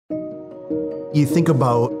You think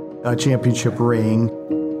about a championship ring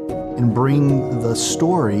and bring the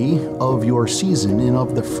story of your season and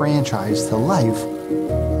of the franchise to life.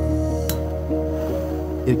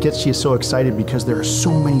 It gets you so excited because there are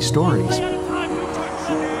so many stories.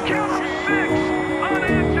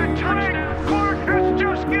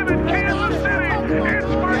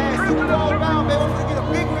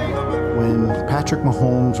 When Patrick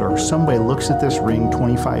Mahomes or somebody looks at this ring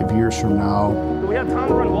 25 years from now, do we have time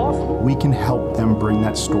to run balls? We can help them bring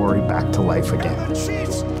that story back to life again. That's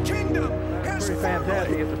pretty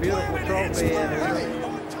fantastic. It's a beautiful trophy.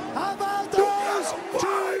 How about those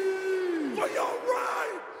two for your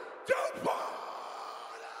right to party?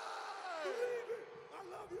 I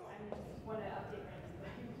love you all.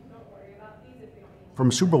 From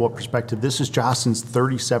a Super Bowl perspective, this is Jostyn's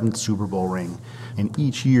 37th Super Bowl ring, and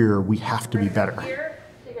each year we have to be better.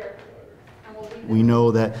 We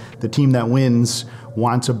know that the team that wins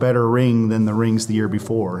wants a better ring than the rings the year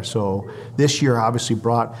before. So this year obviously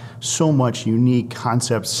brought so much unique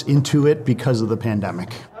concepts into it because of the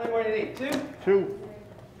pandemic. How many more do you need? Two?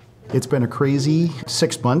 It's been a crazy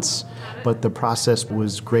 6 months, but the process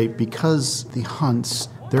was great because the Hunts,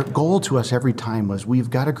 their goal to us every time was we've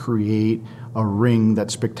got to create a ring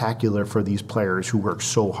that's spectacular for these players who work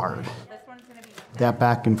so hard. That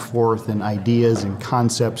back and forth and ideas and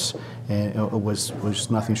concepts was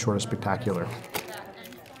nothing short of spectacular.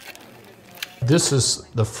 This is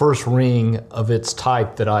the first ring of its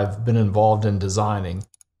type that I've been involved in designing.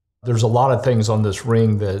 There's a lot of things on this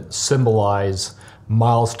ring that symbolize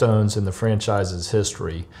milestones in the franchise's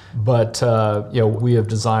history, but we have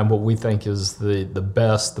designed what we think is the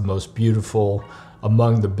best, the most beautiful,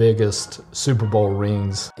 among the biggest Super Bowl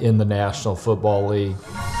rings in the National Football League.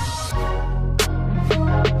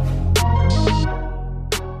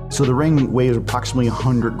 So the ring weighs approximately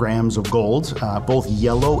 100 grams of gold, both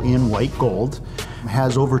yellow and white gold. It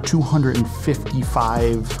has over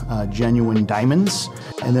 255 genuine diamonds,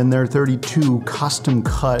 and then there are 32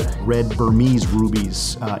 custom-cut red Burmese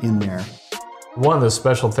rubies in there. One of the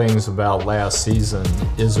special things about last season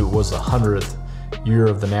is it was the 100th year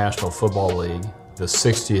of the National Football League, the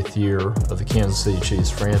 60th year of the Kansas City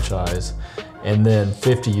Chiefs franchise, and then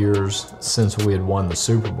 50 years since we had won the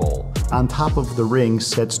Super Bowl. On top of the ring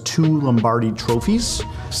sits 2 Lombardi trophies,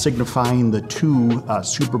 signifying the 2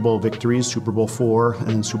 Super Bowl victories, Super Bowl IV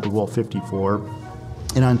and Super Bowl 54.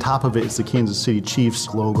 And on top of it is the Kansas City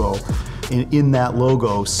Chiefs logo. And in that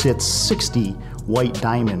logo sits 60 white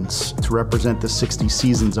diamonds to represent the 60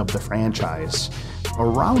 seasons of the franchise.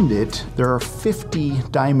 Around it, there are 50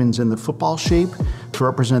 diamonds in the football shape to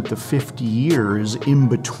represent the 50 years in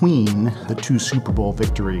between the 2 Super Bowl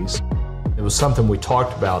victories. It was something we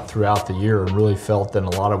talked about throughout the year and really felt that in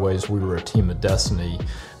a lot of ways we were a team of destiny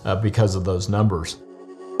because of those numbers.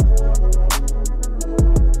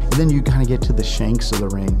 And then you kind of get to the shanks of the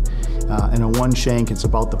ring. And on one shank, it's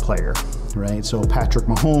about the player, right? So Patrick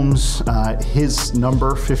Mahomes, his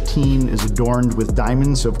number 15 is adorned with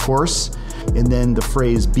diamonds, of course. And then the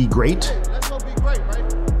phrase, "Be great." Let's go be great,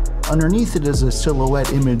 right? Underneath it is a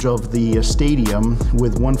silhouette image of the stadium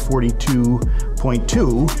with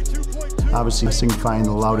 142.2, obviously signifying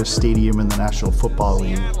the loudest stadium in the National Football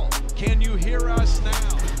League. Can you hear us now?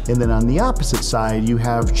 And then on the opposite side, you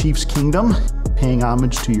have Chiefs Kingdom, paying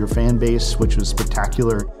homage to your fan base, which was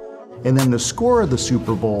spectacular. And then the score of the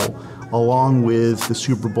Super Bowl, along with the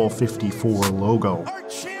Super Bowl 54 logo.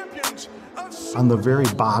 On the very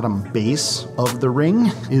bottom base of the ring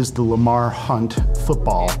is the Lamar Hunt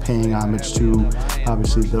football, paying homage to,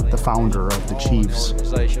 obviously, the founder of the Chiefs.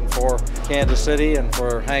 Organization for Kansas City and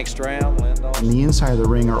for Hank Stram. On the inside of the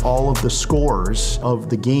ring are all of the scores of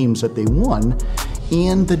the games that they won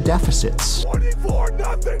and the deficits.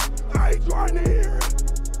 24-0. I ain't trying to hear it.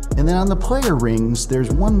 And then on the player rings,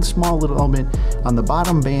 there's one small little element on the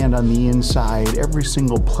bottom band on the inside. Every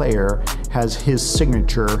single player has his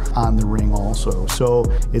signature on the ring also. So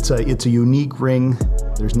it's a unique ring.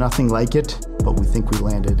 There's nothing like it, but we think we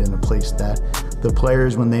landed in a place that the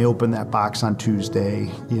players, when they open that box on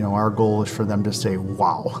Tuesday, our goal is for them to say,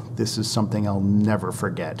 wow, this is something I'll never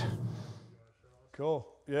forget. Cool.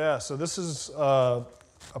 Yeah, so this is a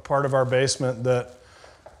part of our basement that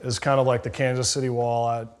is kind of like the Kansas City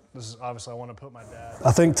wall. This is obviously I want to put my dad.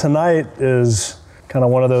 I think tonight is kind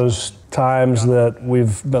of one of those times that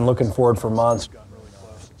we've been looking forward for months.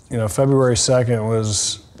 February 2nd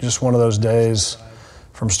was just one of those days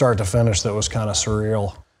from start to finish that was kind of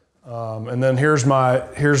surreal. And then here's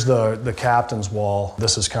the captain's wall.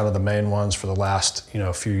 This is kind of the main ones for the last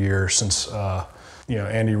few years since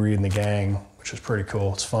Andy Reid and the gang, which is pretty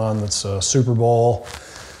cool. It's fun. It's a Super Bowl.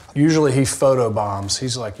 Usually he photobombs.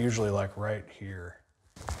 He's like usually like right here.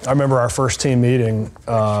 I remember our first team meeting,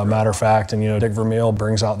 matter of fact, and Dick Vermeil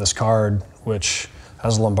brings out this card which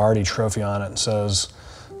has a Lombardi trophy on it and says,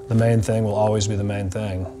 "The main thing will always be the main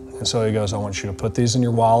thing." And so he goes, "I want you to put these in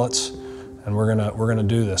your wallets, and we're gonna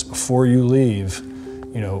do this. Before you leave,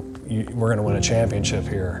 we're gonna win a championship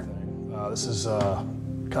here." This is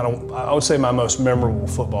kind of, I would say, my most memorable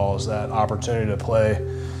football is that opportunity to play,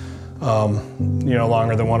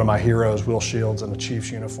 longer than one of my heroes, Will Shields, in the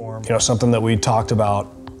Chiefs uniform. Something that we talked about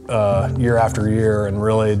year after year, and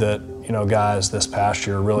really that, guys this past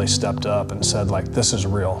year really stepped up and said, like, this is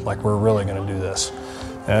real, like, we're really gonna do this.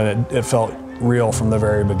 And it felt real from the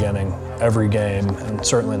very beginning, every game, and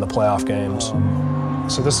certainly in the playoff games.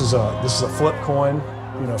 So this is a flip coin,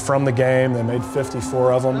 from the game. They made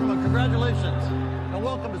 54 of them. Congratulations, and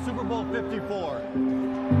welcome to Super Bowl 54,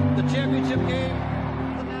 the championship game.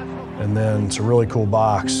 And then it's a really cool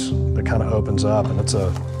box that kind of opens up, and it's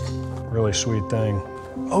a really sweet thing.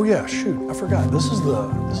 Oh yeah, shoot, I forgot. This is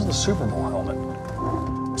the Super Bowl helmet.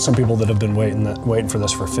 Some people that have been waiting for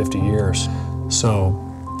this for 50 years. So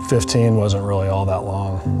 15 wasn't really all that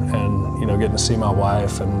long, and getting to see my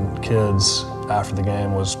wife and kids after the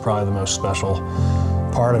game was probably the most special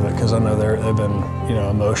part of it, because I know they've been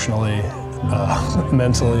emotionally,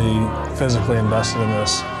 mentally, physically invested in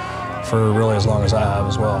this for really as long as I have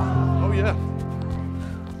as well. Oh yeah.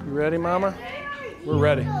 You ready, Mama? We're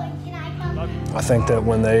ready. I think that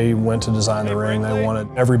when they went to design the ring, they wanted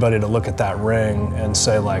everybody to look at that ring and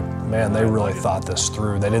say, like, man, they really thought this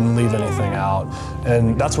through. They didn't leave anything out.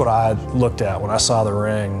 And that's what I looked at when I saw the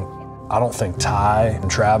ring. I don't think Ty and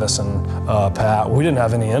Travis and Pat, we didn't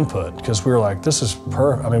have any input, because we were like, this is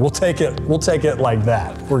perfect. I mean, we'll take it like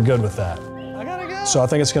that. We're good with that. So I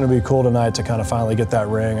think it's going to be cool tonight to kind of finally get that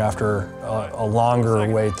ring after a longer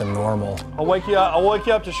wait than normal. I'll wake you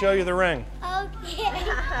up to show you the ring.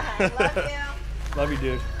 Okay. Love you. Love you,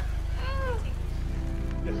 dude.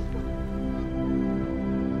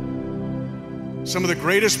 Some of the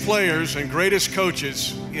greatest players and greatest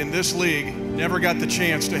coaches in this league never got the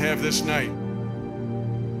chance to have this night.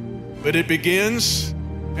 But it begins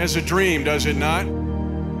as a dream, does it not?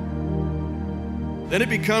 Then it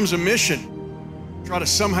becomes a mission. Try to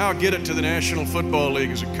somehow get it to the National Football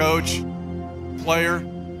League as a coach, player.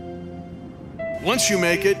 Once you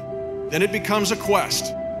make it, then it becomes a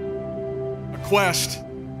quest. A quest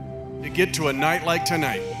to get to a night like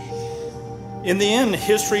tonight. In the end,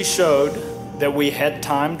 history showed that we had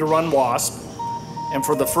time to run WASP, and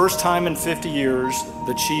for the first time in 50 years,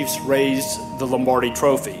 the Chiefs raised the Lombardi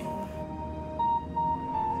Trophy.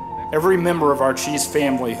 Every member of our Chiefs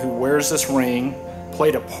family who wears this ring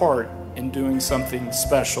played a part in doing something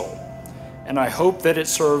special, and I hope that it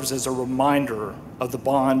serves as a reminder of the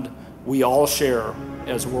bond we all share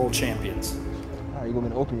as world champions. All right, you want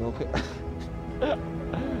me to open real quick?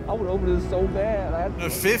 I would open this so bad. A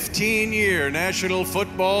 15-year National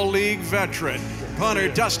Football League veteran, punter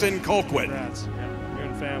Dustin Colquitt. Congrats. Yeah, you're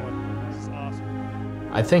in family. This is awesome.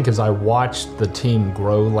 I think as I watched the team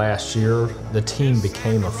grow last year, the team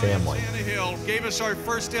became a family. Gave us our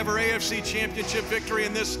first ever AFC Championship victory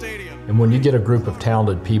in this stadium. And when you get a group of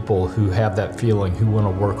talented people who have that feeling, who want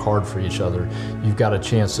to work hard for each other, you've got a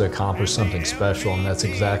chance to accomplish something special, and that's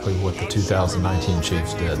exactly what the 2019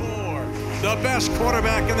 Chiefs did. The best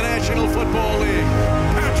quarterback in the National Football League,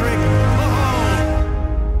 Patrick Mahomes.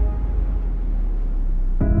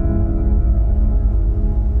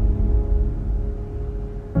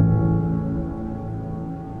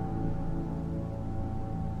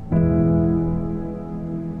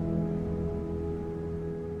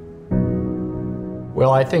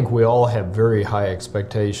 Well, I think we all have very high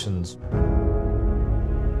expectations.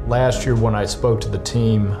 Last year when I spoke to the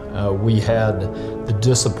team, we had the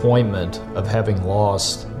disappointment of having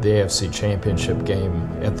lost the AFC Championship game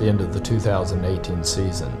at the end of the 2018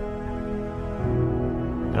 season.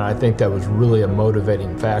 And I think that was really a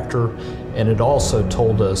motivating factor, and it also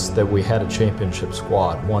told us that we had a championship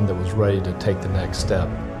squad, one that was ready to take the next step.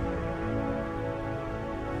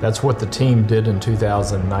 That's what the team did in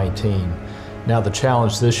 2019. Now the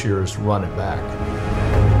challenge this year is to run it back.